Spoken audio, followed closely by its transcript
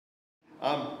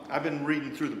I've been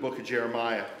reading through the book of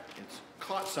Jeremiah. It's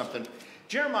caught something.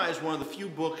 Jeremiah is one of the few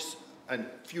books and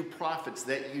few prophets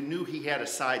that you knew he had a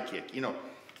sidekick. You know,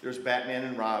 there's Batman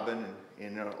and Robin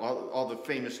and all the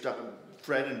famous stuff,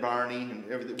 Fred and Barney and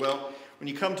everything. Well, when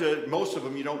you come to most of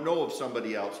them, you don't know of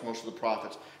somebody else, most of the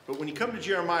prophets. But when you come to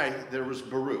Jeremiah, there was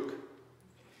Baruch.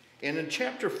 And in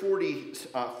chapter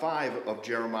 45 of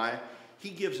Jeremiah,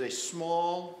 he gives a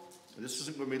small, this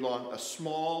isn't going to be long, a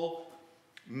small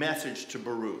message to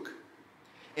Baruch.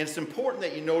 And it's important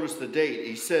that you notice the date.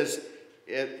 He says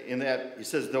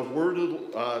the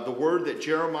word that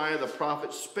Jeremiah the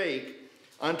prophet spake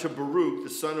unto Baruch the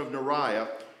son of Neriah,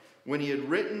 when he had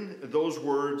written those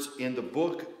words in the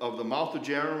book of the mouth of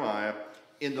Jeremiah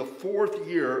in the 4th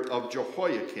year of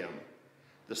Jehoiakim,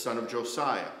 the son of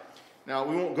Josiah. Now,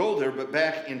 we won't go there, but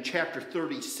back in chapter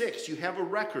 36, you have a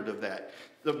record of that.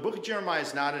 The book of Jeremiah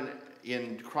is not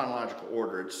in chronological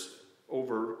order. It's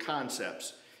over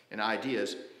concepts and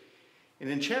ideas. And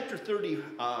in chapter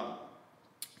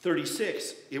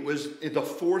 36, it was in the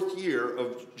 4th year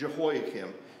of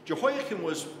Jehoiakim. Jehoiakim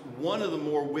was one of the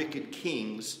more wicked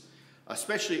kings,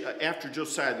 especially after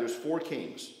Josiah. There was 4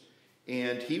 kings,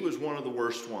 and he was one of the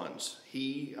worst ones.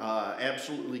 He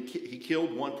he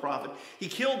killed one prophet. He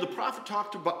killed the prophet,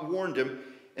 warned him,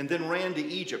 and then ran to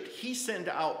Egypt. He sent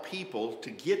out people to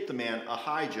get the man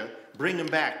Ahijah, bring him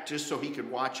back just so he could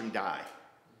watch him die.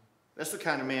 That's the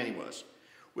kind of man he was.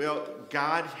 Well,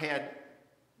 God had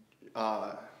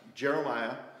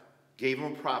Jeremiah, gave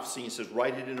him a prophecy, and says,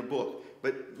 write it in a book.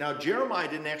 But now Jeremiah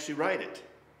didn't actually write it.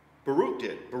 Baruch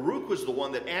did. Baruch was the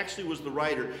one that actually was the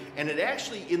writer. And it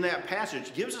actually, in that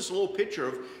passage, gives us a little picture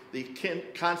of the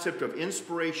concept of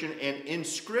inspiration and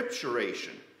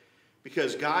inscripturation.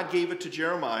 Because God gave it to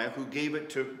Jeremiah, who gave it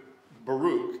to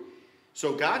Baruch.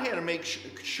 So God had to make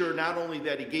sure not only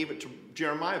that he gave it to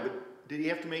Jeremiah, but did he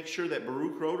have to make sure that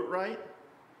Baruch wrote it right?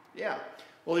 Yeah.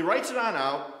 Well, he writes it on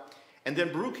out, and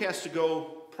then Baruch has to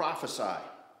go prophesy.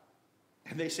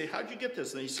 And they say, how'd you get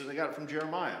this? And he said, I got it from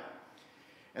Jeremiah.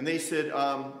 And they said,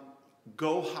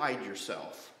 go hide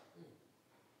yourself.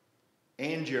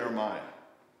 And Jeremiah.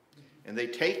 And they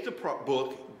take the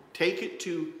book, take it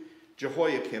to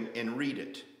Jehoiakim, and read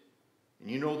it. And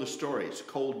you know the story. It's a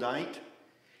cold night.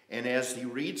 And as he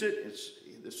reads it, it's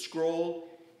the scroll.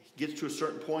 He gets to a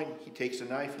certain point. He takes a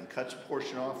knife and cuts a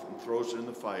portion off and throws it in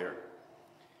the fire.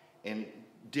 And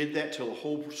did that till the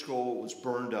whole scroll was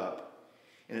burned up.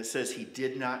 And it says he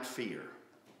did not fear.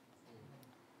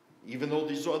 Even though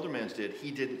these other men did,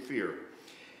 he didn't fear.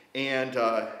 And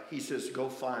he says, go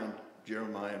find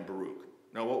Jeremiah and Baruch.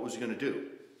 Now, what was he going to do?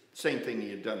 Same thing he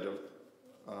had done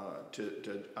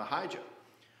to Ahijah.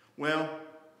 Well,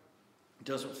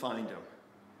 doesn't find him.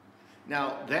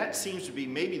 Now, that seems to be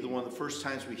maybe one of the first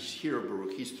times we hear of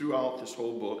Baruch. He's throughout this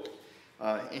whole book.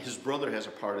 His brother has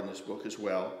a part in this book as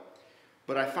well.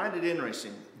 But I find it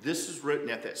interesting. This is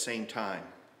written at that same time.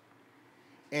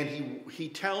 And he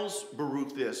tells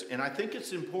Baruch this, and I think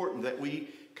it's important that we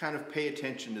kind of pay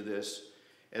attention to this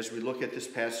as we look at this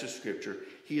passage of Scripture.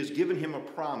 He has given him a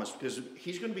promise because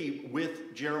he's going to be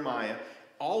with Jeremiah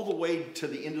all the way to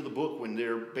the end of the book when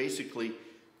they're basically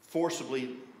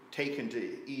forcibly taken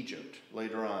to Egypt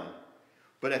later on.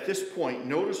 But at this point,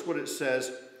 notice what it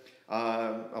says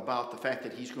about the fact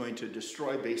that he's going to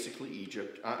destroy basically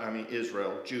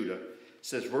Israel, Judah. It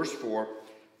says, verse 4,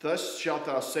 thus shalt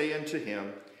thou say unto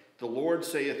him, the Lord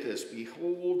saith this,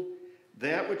 behold,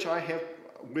 that which I have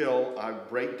built I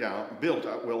break down,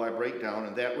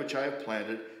 and that which I have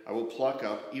planted I will pluck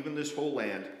up, even this whole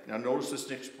land. Now notice this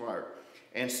next part.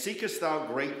 And seekest thou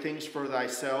great things for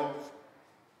thyself?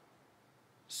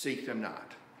 Seek them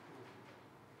not.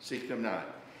 Seek them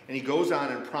not. And he goes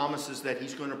on and promises that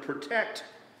he's going to protect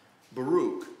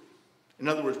Baruch. In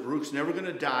other words, Baruch's never going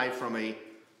to die from a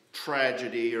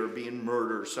tragedy or being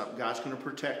murdered or something. God's going to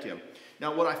protect him.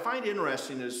 Now, what I find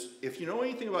interesting is, if you know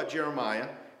anything about Jeremiah,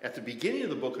 at the beginning of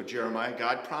the book of Jeremiah,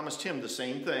 God promised him the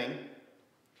same thing.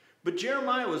 But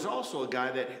Jeremiah was also a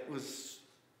guy that was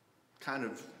kind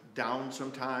of down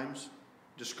sometimes,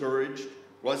 discouraged,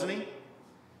 wasn't he?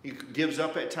 He gives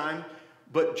up at times.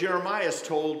 But Jeremiah is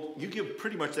told, you give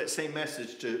pretty much that same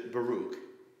message to Baruch.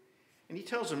 And he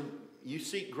tells him, you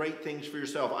seek great things for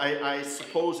yourself. I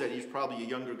suppose that he's probably a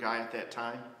younger guy at that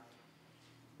time.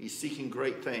 He's seeking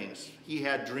great things. He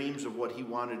had dreams of what he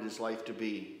wanted his life to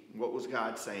be. What was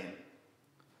God saying?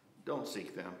 Don't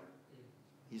seek them.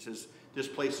 He says, this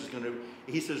place is going to...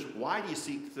 He says, why do you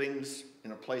seek things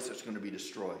in a place that's going to be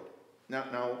destroyed?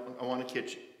 Now I want to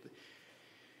catch you.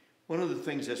 One of the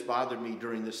things that's bothered me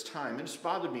during this time, and it's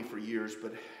bothered me for years,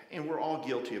 and we're all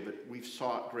guilty of it, we've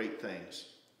sought great things.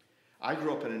 I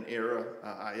grew up in an era,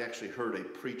 I actually heard a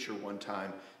preacher one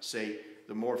time say,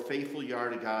 the more faithful you are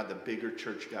to God, the bigger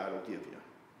church God will give you.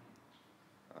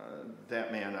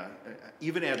 That man,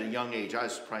 even at a young age, I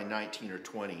was probably 19 or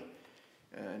 20,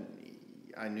 and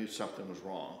I knew something was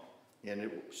wrong. And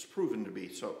it was proven to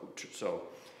be so.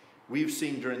 We've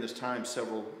seen during this time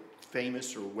several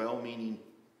famous or well-meaning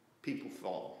people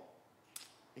fall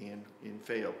and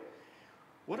fail.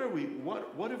 What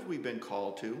have we been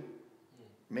called to?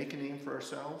 Make a name for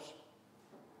ourselves?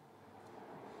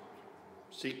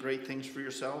 Seek great things for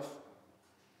yourself?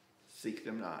 Seek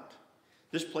them not.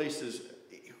 This place is,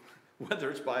 whether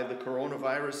it's by the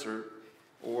coronavirus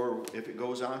or if it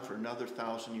goes on for another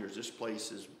 1,000 years, this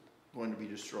place is going to be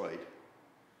destroyed.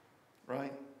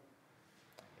 Right?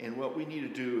 And what we need to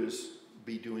do is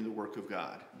be doing the work of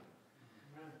God.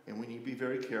 And we need to be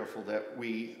very careful that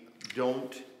we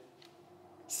don't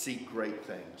seek great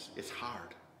things. It's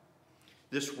hard.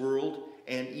 This world,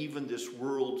 and even this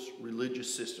world's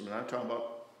religious system, and I'm talking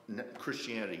about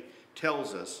Christianity,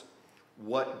 tells us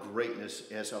what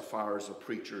greatness as far as a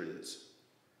preacher is.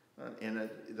 And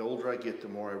the older I get, the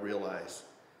more I realize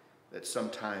that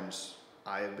sometimes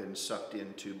I have been sucked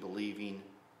into believing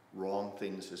wrong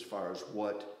things as far as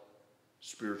what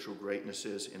spiritual greatness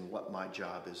is and what my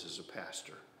job is as a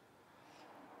pastor.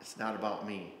 It's not about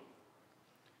me.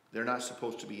 They're not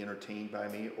supposed to be entertained by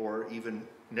me or even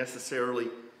necessarily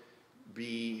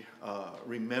be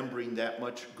remembering that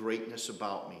much greatness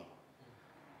about me.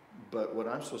 But what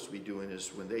I'm supposed to be doing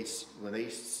is when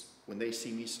they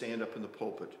see me stand up in the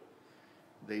pulpit,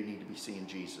 they need to be seeing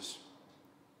Jesus,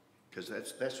 because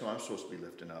that's who I'm supposed to be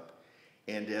lifting up.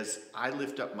 And as I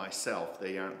lift up myself,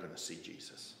 they aren't going to see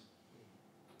Jesus.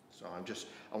 So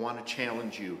I want to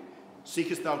challenge you.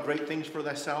 Seekest thou great things for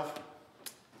thyself?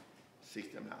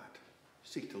 Seek them not.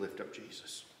 Seek to lift up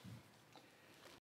Jesus.